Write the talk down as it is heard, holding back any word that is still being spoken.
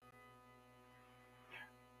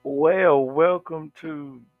Well, welcome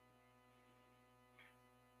to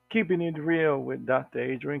Keeping It Real with Dr.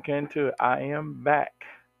 Adrian Cantu. I am back.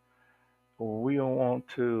 We don't want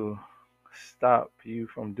to stop you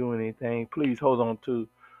from doing anything. Please hold on to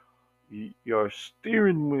your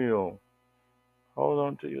steering wheel. Hold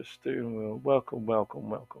on to your steering wheel. Welcome, welcome,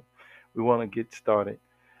 welcome. We want to get started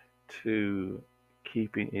to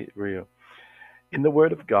Keeping It Real. In the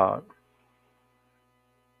Word of God,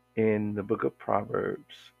 in the book of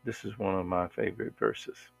Proverbs, this is one of my favorite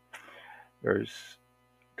verses. Verse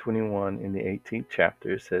 21 in the 18th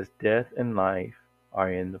chapter, it says, Death and life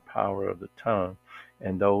are in the power of the tongue,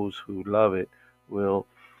 and those who love it will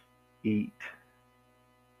eat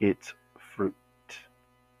its fruit.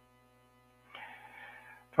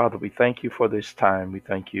 Father, we thank you for this time. We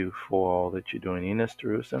thank you for all that you're doing in us,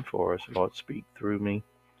 through us, and for us. Lord, speak through me,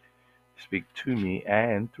 speak to me,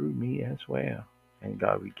 and through me as well. And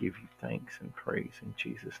God, we give you thanks and praise in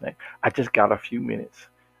Jesus' name. I just got a few minutes.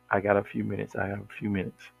 I got a few minutes. I have a few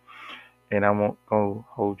minutes. And I won't go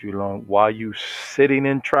hold you long while you sitting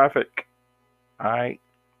in traffic, all right,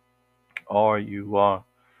 or you are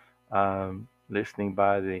listening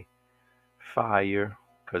by the fire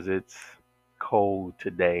because it's cold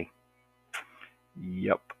today.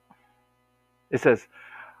 Yep. It says,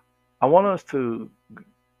 I want us to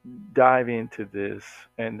dive into this,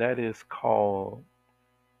 and that is called,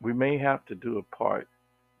 we may have to do a part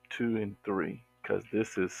two and three because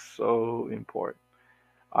this is so important.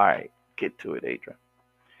 All right, get to it, Adrian.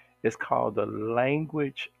 It's called the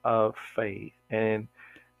language of faith. And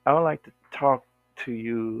I would like to talk to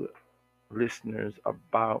you listeners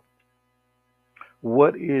about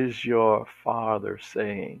what is your father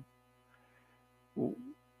saying.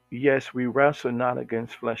 Yes, we wrestle not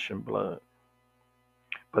against flesh and blood,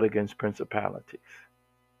 but against principalities.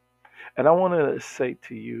 And I want to say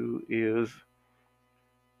to you is,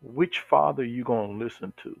 which father are you going to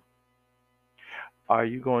listen to? Are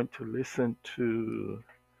you going to listen to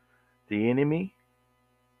the enemy,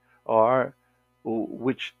 or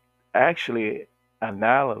which actually,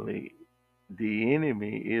 analogy, the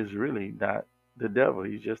enemy is really not the devil,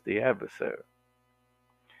 he's just the adversary.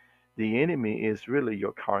 The enemy is really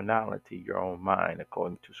your carnality, your own mind,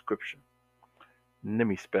 according to scripture. Let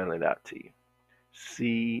me spell it out to you.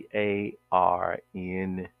 Carnelly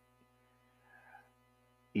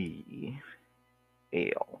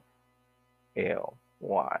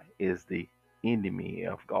is the enemy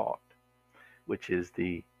of God, which is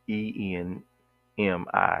the Enmity,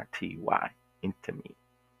 intimate,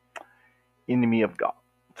 enemy of God.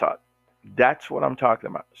 So that's what I'm talking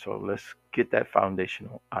about. So let's get that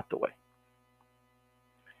foundational out the way.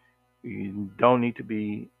 You don't need to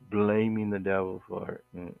be blaming the devil for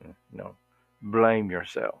it. No. Blame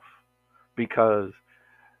yourself because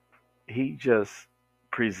he just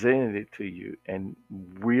presented it to you, and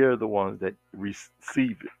we're the ones that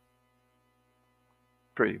receive it,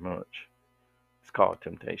 pretty much. It's called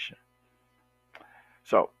temptation.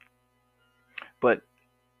 So, but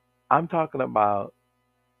I'm talking about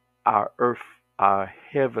our earth, our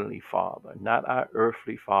heavenly father, not our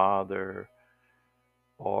earthly father,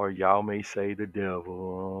 or y'all may say the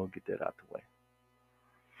devil. Get that out the way.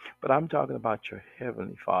 But I'm talking about your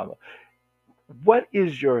heavenly father. What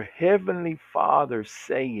is your heavenly father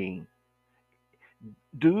saying?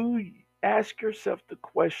 Do ask yourself the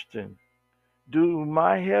question, do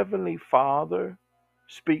my heavenly father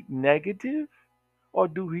speak negative or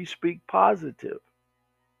do he speak positive?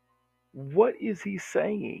 What is he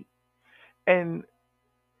saying? And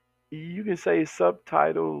you can say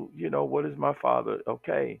subtitle, what is my father?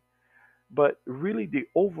 Okay. But really, the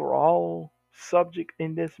overall subject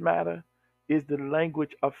in this matter is the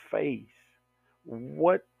language of faith.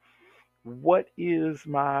 What what is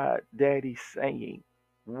my daddy saying?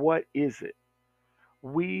 What is it?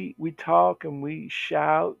 We talk and we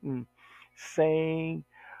shout and sing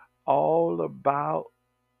all about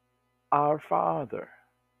our Father,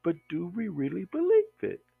 but do we really believe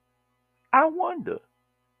it? I wonder,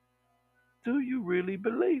 do you really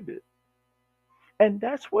believe it? And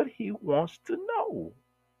that's what he wants to know.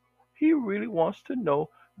 He really wants to know,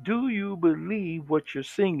 do you believe what you're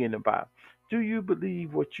singing about? Do you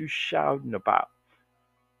believe what you're shouting about?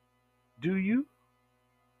 Do you?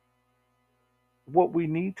 What we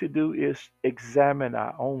need to do is examine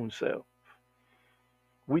our own self.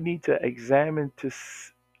 We need to examine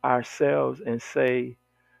ourselves and say,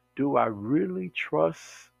 do I really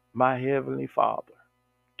trust my Heavenly Father?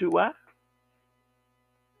 Do I?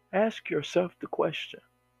 Ask yourself the question.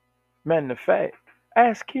 Matter of fact,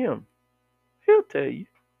 ask Him. He'll tell you.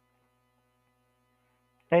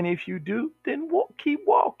 And if you do, then keep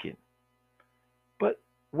walking. But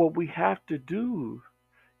what we have to do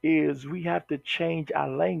is we have to change our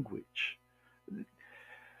language.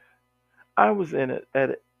 I was at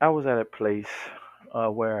a place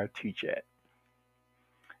where I teach at,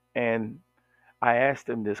 and I asked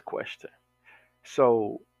them this question.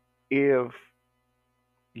 So, if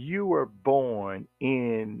you were born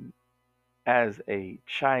in as a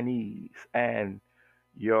Chinese and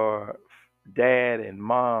your dad and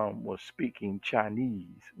mom was speaking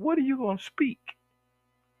Chinese, what are you going to speak?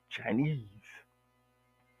 Chinese.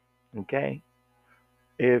 Okay?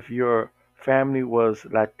 If your family was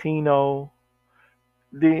Latino,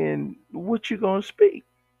 then what you going to speak?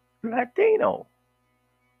 Latino.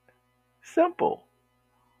 Simple.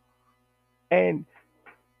 And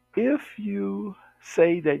if you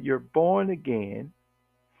say that you're born again,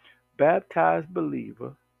 baptized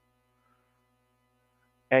believer,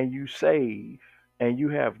 and you save and you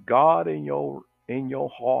have God in your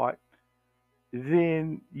heart,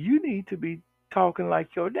 then you need to be talking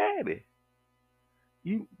like your daddy.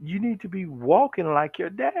 You need to be walking like your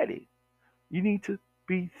daddy. You need to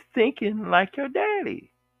be thinking like your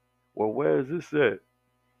daddy. Well, where is this at?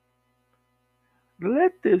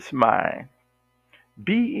 Let this mind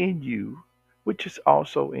be in you, which is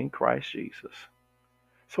also in Christ Jesus.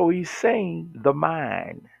 So he's saying the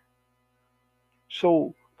mind.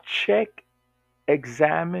 So check,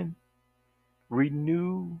 examine,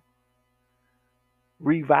 renew,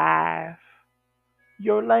 revive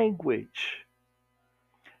your language.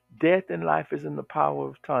 Death and life is in the power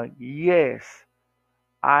of tongue. Yes,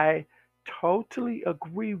 I totally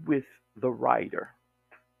agree with the writer,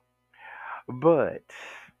 but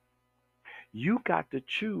you got to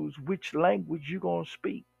choose which language you're going to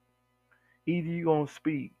speak. Either you're going to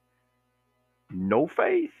speak no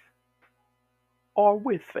faith or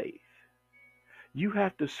with faith. You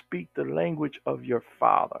have to speak the language of your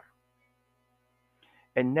Father.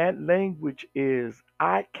 And that language is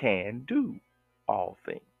I can do all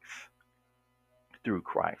things through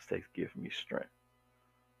Christ that gives me strength.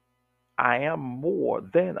 I am more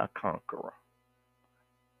than a conqueror.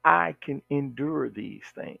 I can endure these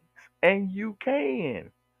things. And you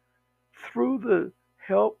can through the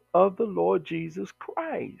help of the Lord Jesus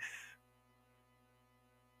Christ.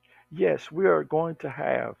 Yes, we are going to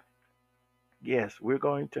have, yes, we're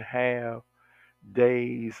going to have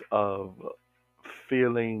days of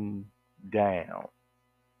feeling down.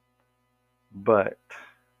 But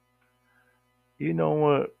you know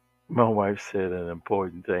what? My wife said an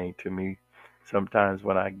important thing to me. Sometimes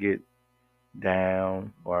when I get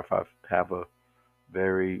down or if I have a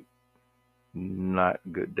very not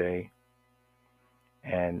good day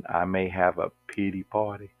and I may have a pity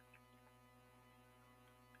party,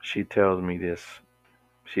 she tells me this.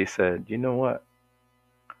 She said, you know what?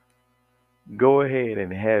 Go ahead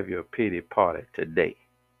and have your pity party today.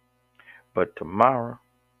 But tomorrow,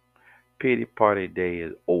 pity party day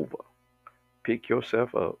is over. Pick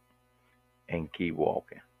yourself up and keep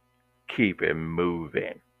walking. Keep it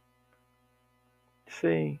moving.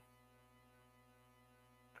 See?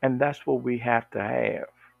 And that's what we have to have.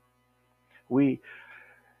 We,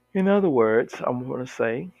 in other words, I'm going to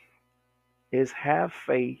say, is have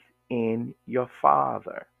faith in your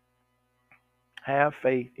Father. Have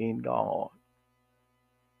faith in God.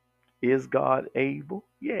 Is God able?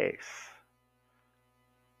 Yes.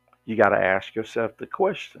 You got to ask yourself the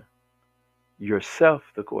question. Yourself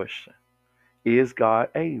the question. Is God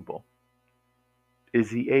able?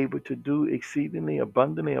 Is he able to do exceedingly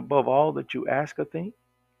abundantly above all that you ask or think?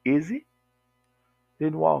 Is he?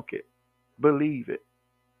 Then walk it. Believe it.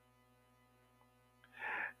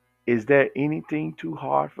 Is there anything too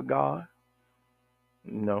hard for God?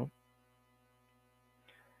 No.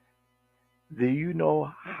 Do you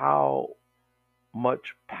know how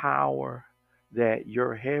much power that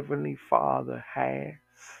your heavenly Father has?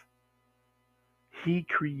 He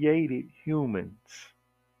created humans.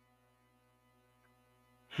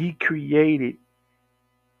 He created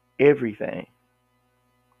everything.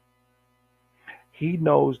 He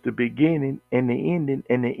knows the beginning and the ending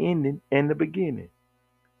and the ending and the beginning.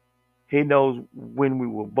 He knows when we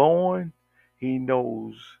were born. He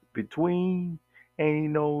knows between, and he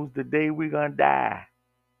knows the day we're gonna die.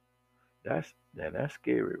 That's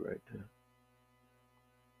scary right there.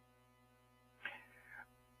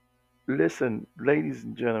 Listen, ladies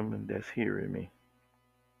and gentlemen, that's hearing me.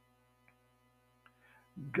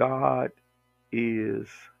 God is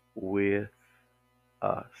with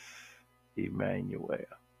us, Emmanuel.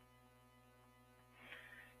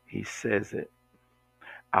 He says it.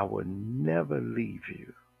 I will never leave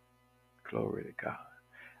you. Glory to God.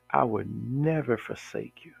 I will never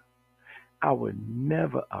forsake you. I will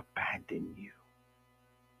never abandon you.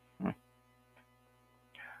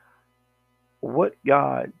 What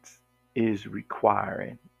God is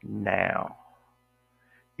requiring now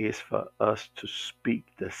is for us to speak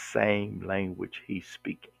the same language He's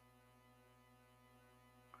speaking.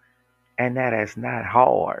 And that is not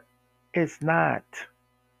hard. It's not.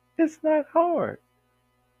 It's not hard.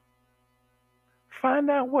 Find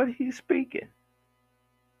out what He's speaking.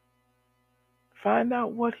 Find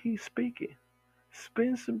out what He's speaking.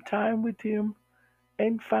 Spend some time with Him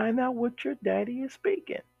and find out what your daddy is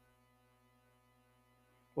speaking.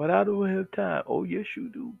 Well, I don't have time. Oh, yes, you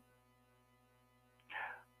do.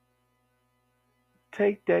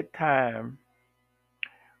 Take that time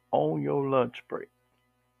on your lunch break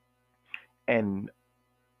and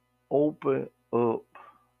open up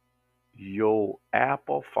your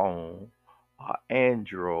Apple phone or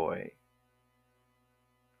Android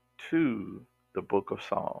to the book of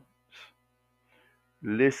Psalms.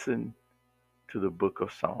 Listen to the book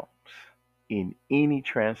of Psalms in any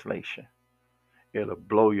translation. It'll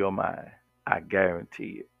blow your mind. I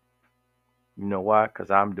guarantee it. You know why?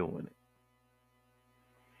 Because I'm doing it.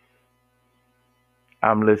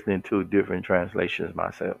 I'm listening to different translations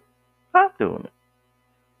myself. I'm doing it.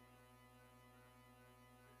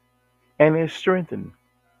 And it's strengthening.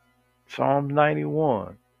 Psalm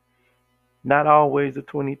 91. Not always the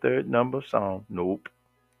 23rd number of Psalm. Nope.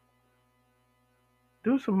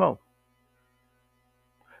 Do some more.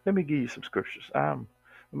 Let me give you some scriptures. Let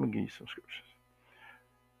me give you some scriptures.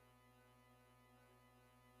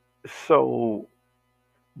 So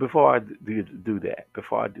before I do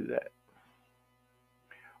that,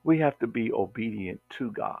 we have to be obedient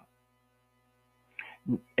to God,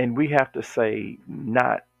 and we have to say,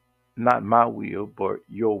 not my will, but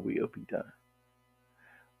your will be done.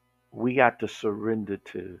 We got to surrender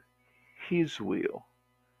to His will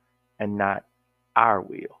and not our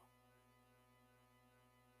will.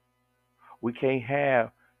 We can't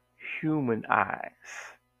have human eyes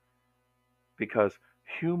because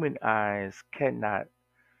human eyes cannot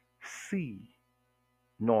see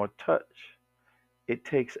nor touch. It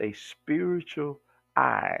takes a spiritual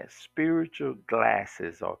eyes, spiritual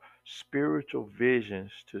glasses, or spiritual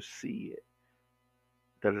visions to see it.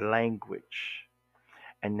 The language.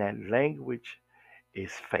 And that language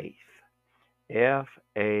is faith.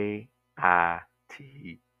 Faith.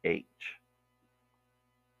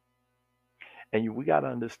 And we got to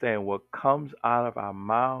understand what comes out of our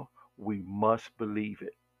mouth, we must believe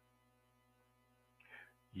it.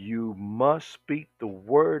 You must speak the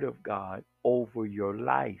word of God over your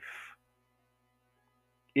life.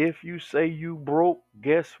 If you say you broke,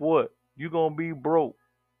 guess what? You're going to be broke.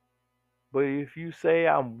 But if you say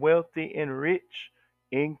I'm wealthy and rich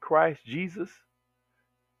in Christ Jesus,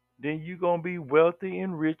 then you're going to be wealthy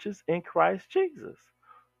and riches in Christ Jesus.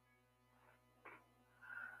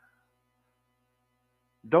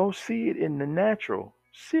 Don't see it in the natural,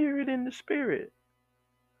 see it in the spirit.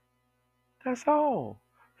 That's all.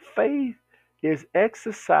 Faith is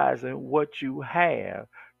exercising what you have.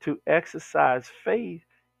 To exercise faith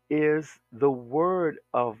is the word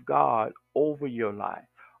of God over your life.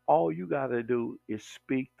 All you got to do is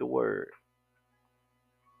speak the word.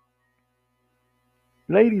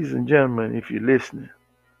 Ladies and gentlemen, if you're listening,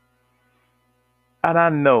 and I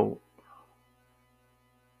know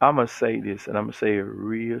I'm going to say this and I'm going to say it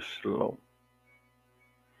real slow.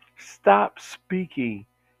 Stop speaking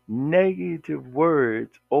negative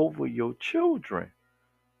words over your children.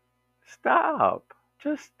 Stop.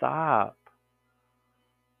 Just stop.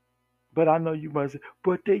 But I know you must say,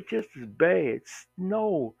 but they just as bad.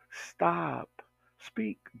 No, stop.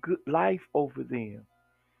 Speak good life over them.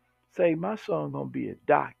 Say, my son gonna be a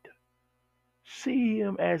doctor. See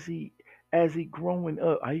him as he growing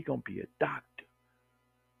up. He gonna be a doctor.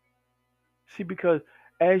 See, because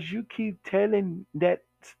as you keep telling that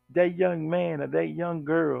young man or that young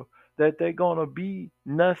girl that they're gonna be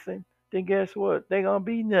nothing, then guess what? They're gonna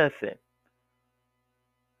be nothing.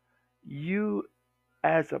 You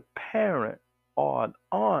as a parent or an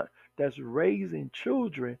aunt that's raising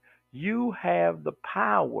children, you have the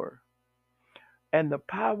power, and the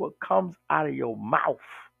power comes out of your mouth.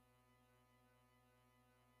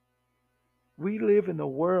 We live in a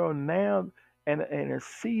world now and in a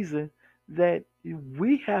season that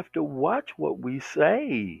we have to watch what we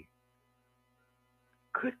say.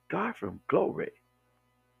 Good God from glory.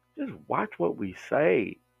 Just watch what we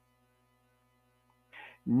say.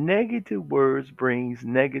 Negative words brings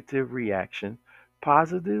negative reaction.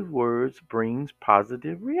 Positive words brings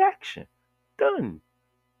positive reaction. Done.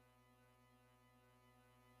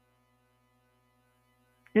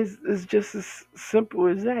 It's just as simple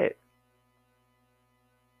as that.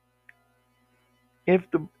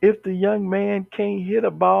 If the young man can't hit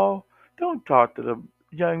a ball, Don't talk to the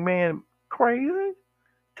young man crazy.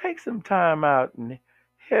 Take some time out and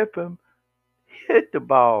help him hit the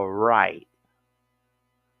ball right.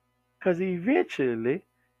 Because eventually,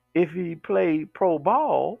 if he played pro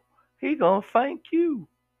ball, he going to thank you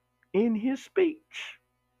in his speech.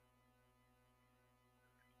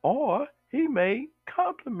 Or he may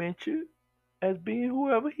compliment you as being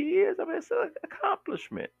whoever he is. I mean, it's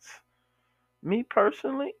accomplishments. Me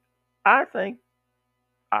personally, I think,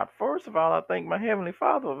 first of all, I thank my Heavenly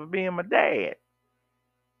Father for being my dad.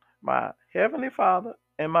 My Heavenly Father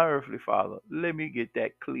and my earthly father. Let me get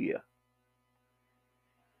that clear.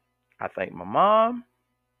 I thank my mom,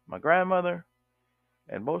 my grandmother,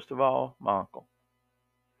 and most of all, my uncle.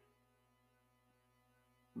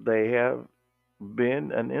 They have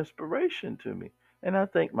been an inspiration to me. And I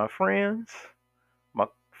thank my friends, my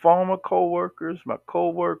former coworkers, my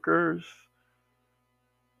coworkers,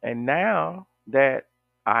 and now that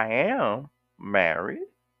I am married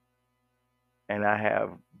and I have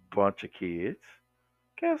a bunch of kids,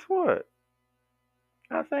 guess what?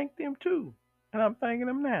 I thank them too. And I'm thanking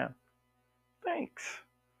them now. Thanks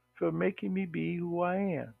for making me be who I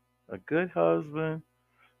am. A good husband,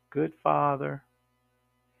 good father.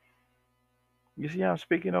 You see how I'm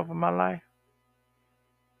speaking over my life?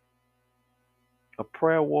 A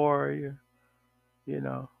prayer warrior, you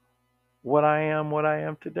know. What I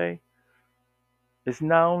am today, it's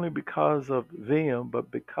not only because of them,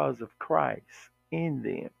 but because of Christ in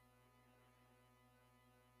them.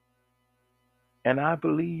 And I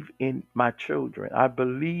believe in my children. I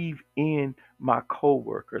believe in my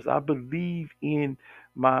coworkers. I believe in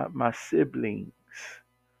my siblings.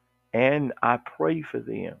 And I pray for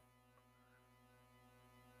them.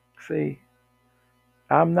 See,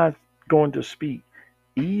 I'm not going to speak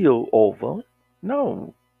ill over.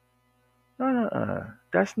 No, no.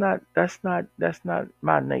 That's not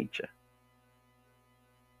my nature.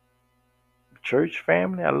 Church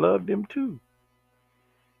family, I love them too.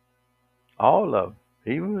 All of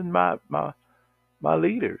them. Even my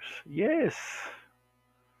leaders. Yes.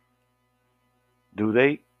 Do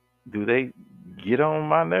they get on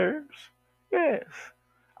my nerves? Yes.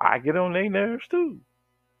 I get on their nerves too.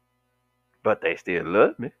 But they still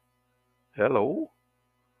love me. Hello.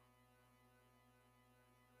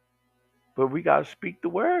 But we gotta speak the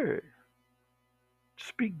word.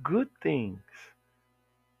 Speak good things.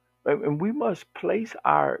 And we must place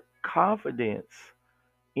our confidence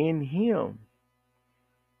in him.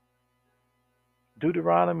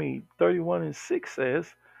 Deuteronomy 31:6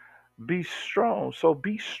 says, be strong. So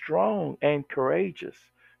be strong and courageous.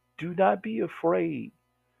 Do not be afraid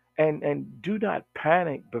and do not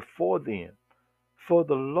panic before them. For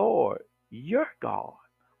the Lord, your God,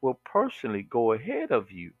 will personally go ahead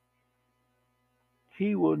of you.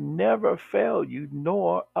 He will never fail you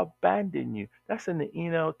nor abandon you. That's in the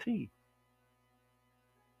NLT.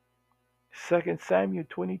 2 Samuel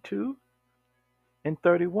 22:31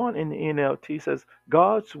 in the NLT says,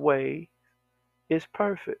 God's way is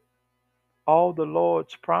perfect. All the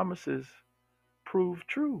Lord's promises prove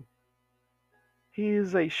true. He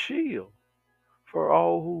is a shield for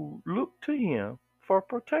all who look to him for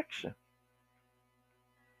protection.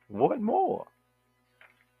 What more?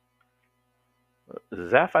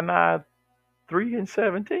 Zephaniah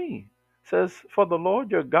 3:17 says, for the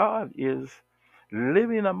Lord your God is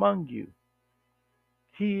living among you.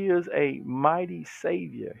 He is a mighty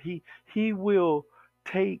Savior. He will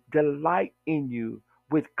take delight in you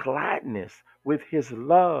with gladness, with his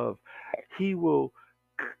love. He will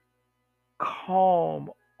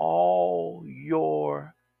calm all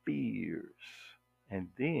your fears. And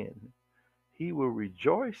then he will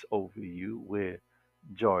rejoice over you with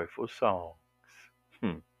joyful songs.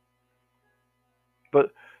 Hmm.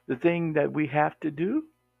 But the thing that we have to do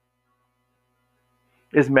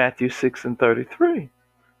is Matthew 6:33.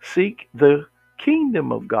 Seek the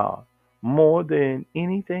kingdom of God more than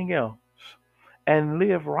anything else and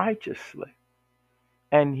live righteously,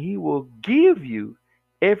 and he will give you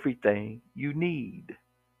everything you need.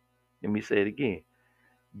 Let me say it again.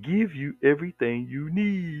 Give you everything you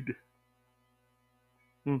need.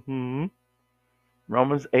 hmm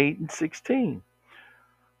Romans 8:16.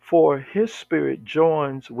 For his spirit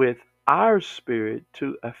joins with our spirit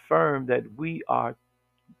to affirm that we are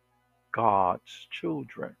God's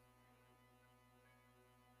children.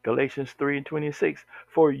 Galatians 3:26.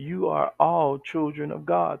 For you are all children of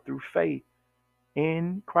God through faith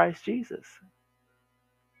in Christ Jesus.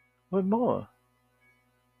 What more?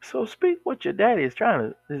 So speak what your daddy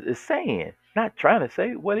is saying, not trying to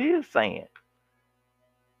say what he is saying.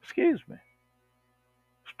 Excuse me.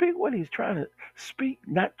 speak what he's trying to speak,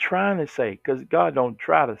 not trying to say, because God don't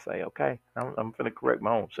try to say, okay? I'm going to correct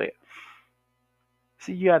my own self.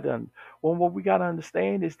 See, you got to, well, what we got to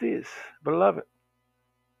understand is this, beloved.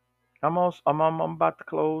 I'm about to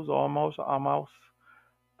close, almost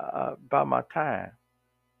by my time.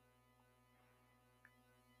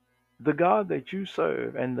 The God that you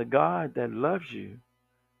serve and the God that loves you,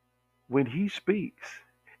 when he speaks,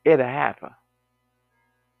 it'll happen.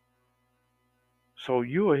 So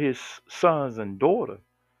you are his sons and daughters.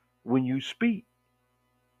 When you speak,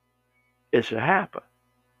 it should happen.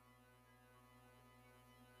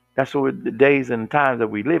 That's what the days and times that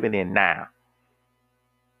we're living in now.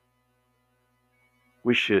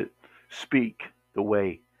 We should speak the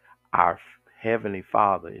way our Heavenly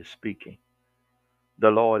Father is speaking.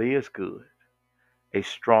 The Lord is good, a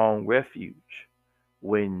strong refuge.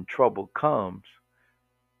 When trouble comes,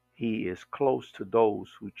 he is close to those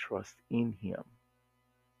who trust in him.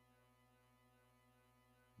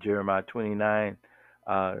 Jeremiah 29,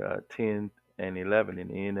 10 and 11 in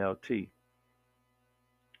the NLT.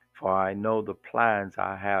 For I know the plans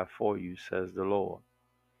I have for you, says the Lord.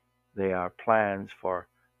 They are plans for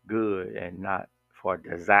good and not for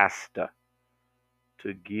disaster,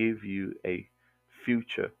 to give you a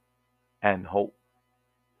future and hope.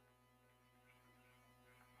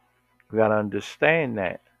 We got to understand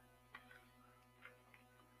that.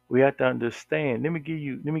 We have to understand. Let me give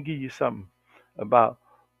you something about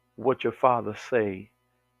what your father say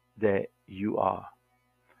that you are.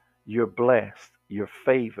 You're blessed, you're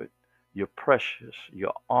favored, you're precious,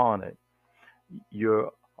 you're honored,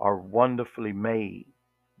 you are wonderfully made.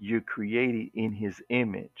 You're created in his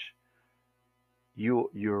image. You're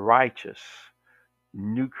righteous,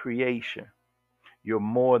 new creation. You're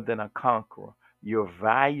more than a conqueror. You're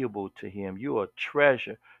valuable to him. You're a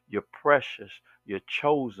treasure. You're precious. You're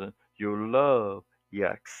chosen. You're loved.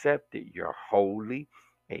 You're accepted. You're holy.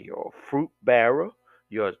 And you're a fruit bearer.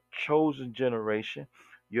 You're a chosen generation.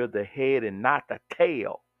 You're the head and not the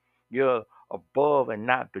tail. You're above and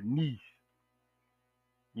not beneath.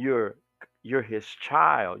 You're you're his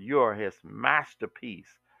child. You're his masterpiece.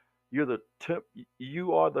 You're the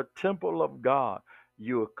you are the temple of God.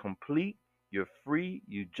 You're complete, you're free,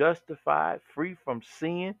 you justified, free from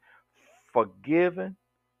sin, forgiven,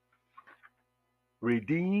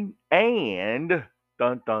 redeemed, and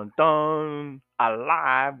dun dun dun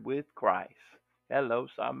alive with Christ. Hello,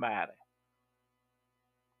 somebody.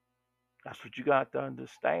 That's what you got to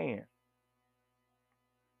understand.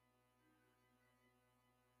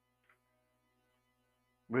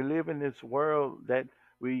 We live in this world that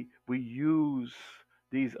we use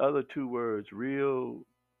these other two words, real,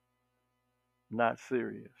 not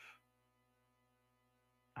serious.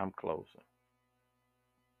 I'm closing.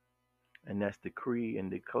 And that's decree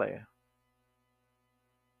and declare.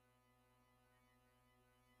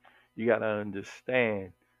 You got to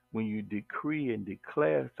understand, when you decree and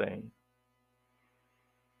declare things,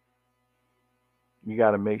 you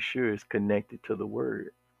got to make sure it's connected to the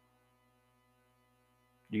word.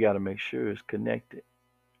 You got to make sure it's connected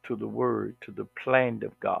to the word, to the plan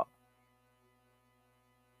of God.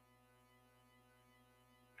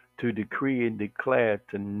 To decree and declare,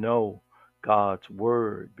 to know God's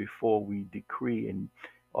word before we decree and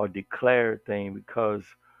or declare a thing, because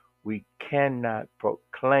we cannot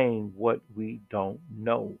proclaim what we don't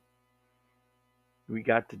know. We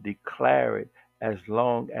got to declare it as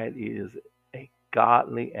long as it is a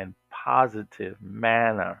godly and positive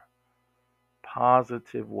manner,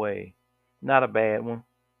 positive way, not a bad one.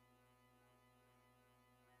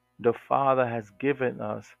 The Father has given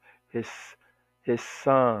us his his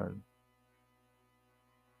Son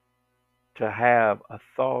to have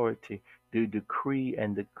authority to decree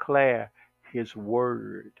and declare his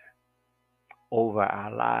word over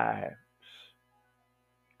our lives.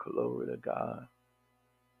 Glory to God.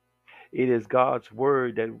 It is God's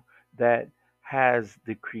word that has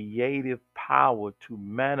the creative power to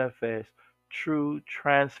manifest true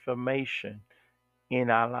transformation in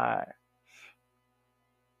our lives.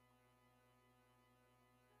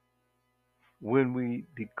 When we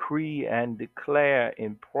decree and declare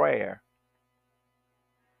in prayer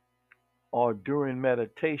or during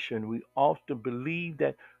meditation, we often believe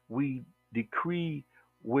that we decree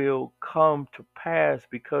will come to pass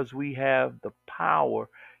because we have the power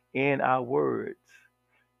in our words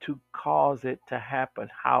to cause it to happen.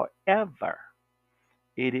 However,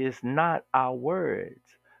 it is not our words,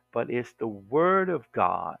 but it's the word of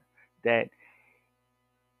God that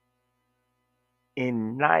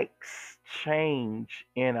ignites change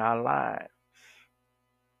in our lives.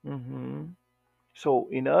 hmm So,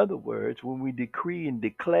 in other words, when we decree and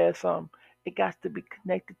declare something, It got to be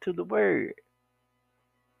connected to the word.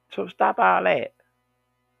 So stop all that.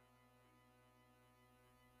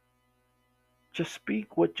 Just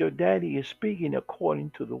speak what your daddy is speaking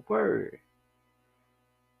according to the word.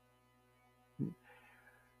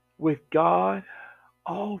 With God,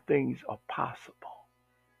 all things are possible.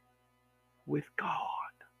 With God,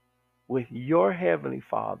 with your heavenly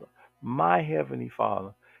Father, my heavenly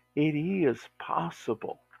Father, it is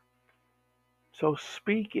possible. So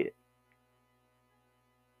speak it.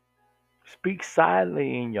 Speak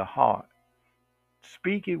silently in your heart.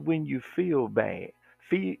 Speak it when you feel bad.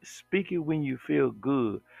 Speak it when you feel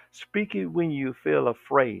good. Speak it when you feel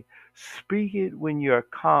afraid. Speak it when you're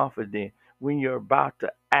confident, when you're about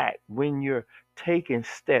to act, when you're taking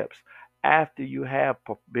steps after you have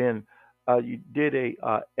been, you did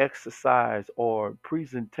a exercise or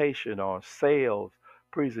presentation or sales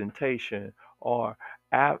presentation or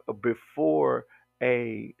before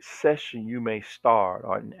a session you may start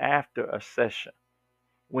or after a session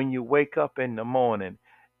when you wake up in the morning,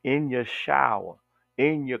 in your shower,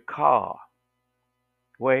 in your car,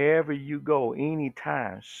 wherever you go,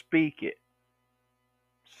 anytime, speak it.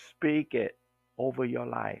 Speak it over your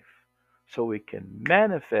life so it can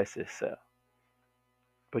manifest itself.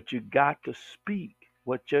 But you got to speak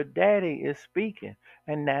what your daddy is speaking,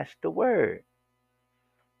 and that's the word.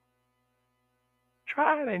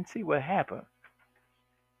 Try it and see what happens.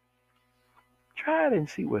 Try it and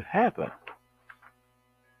see what happens.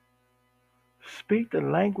 Speak the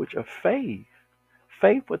language of faith.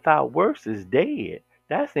 Faith without works is dead.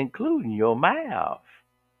 That's including your mouth.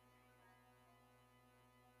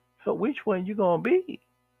 So which one you gonna be?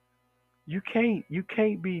 You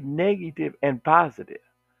can't be negative and positive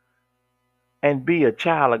and be a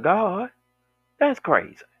child of God. That's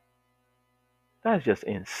crazy. That's just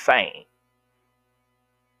insane.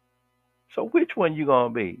 So which one you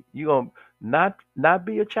gonna be? You gonna not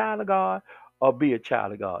be a child of God or be a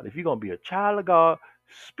child of God? If you're gonna be a child of God,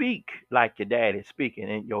 speak like your dad is speaking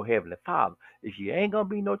in your heavenly Father. If you ain't gonna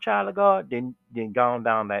be no child of God, then go on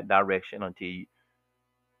down that direction until you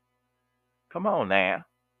come on now.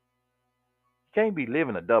 You can't be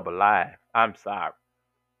living a double life. I'm sorry.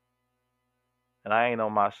 And I ain't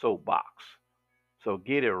on my soapbox. So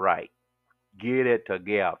get it right. Get it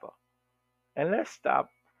together. And let's stop.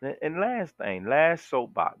 And last thing, last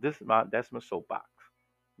soapbox. That's my soapbox.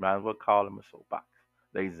 Might as well call it my soapbox,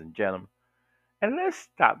 ladies and gentlemen. And let's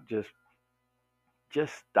stop. Just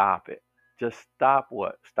stop it. Just stop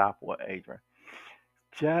what? Stop what, Adrian?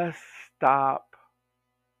 Just stop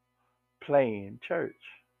playing church.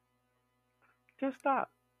 Just stop.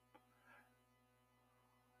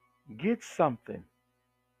 Get something.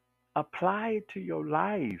 Apply it to your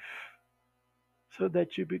life so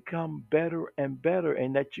that you become better and better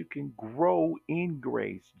and that you can grow in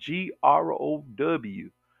grace. GROW,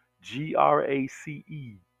 GRACE,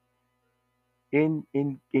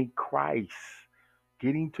 in Christ,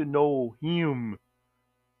 getting to know Him.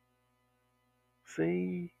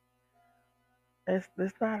 See, that's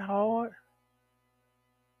not hard.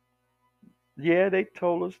 Yeah, they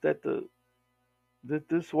told us that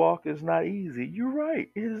this walk is not easy. You're right,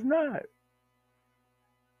 it is not,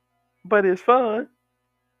 but it's fun.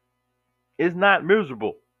 It's not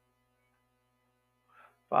miserable.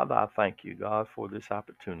 Father, I thank you, God, for this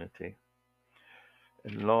opportunity.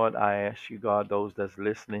 And Lord, I ask you, God, those that's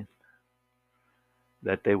listening,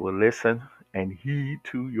 that they will listen and heed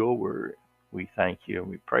to your word. We thank you and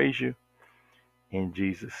we praise you in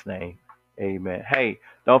Jesus' name. Amen. Hey,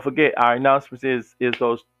 don't forget our announcements is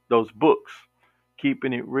those books.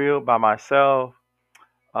 Keeping It Real by myself,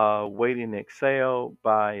 Waiting Excel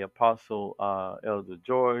by Apostle Elder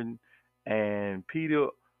Jordan, and Peter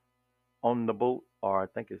on the boat, or I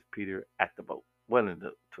think it's Peter at the boat. One of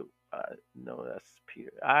the two. No, that's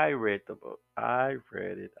Peter. I read the book. I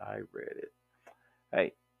read it. I read it.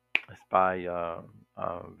 Hey, it's by a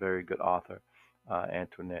very good author,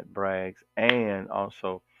 Antoinette Braggs, and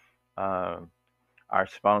also um, our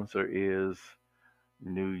sponsor is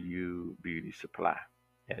New You Beauty Supply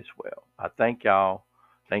as well. I thank y'all.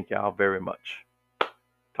 Thank y'all very much.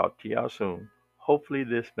 Talk to y'all soon. Hopefully,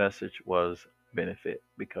 this message was benefit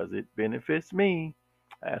because it benefits me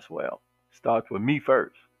as well. Starts with me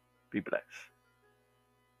first. Be blessed.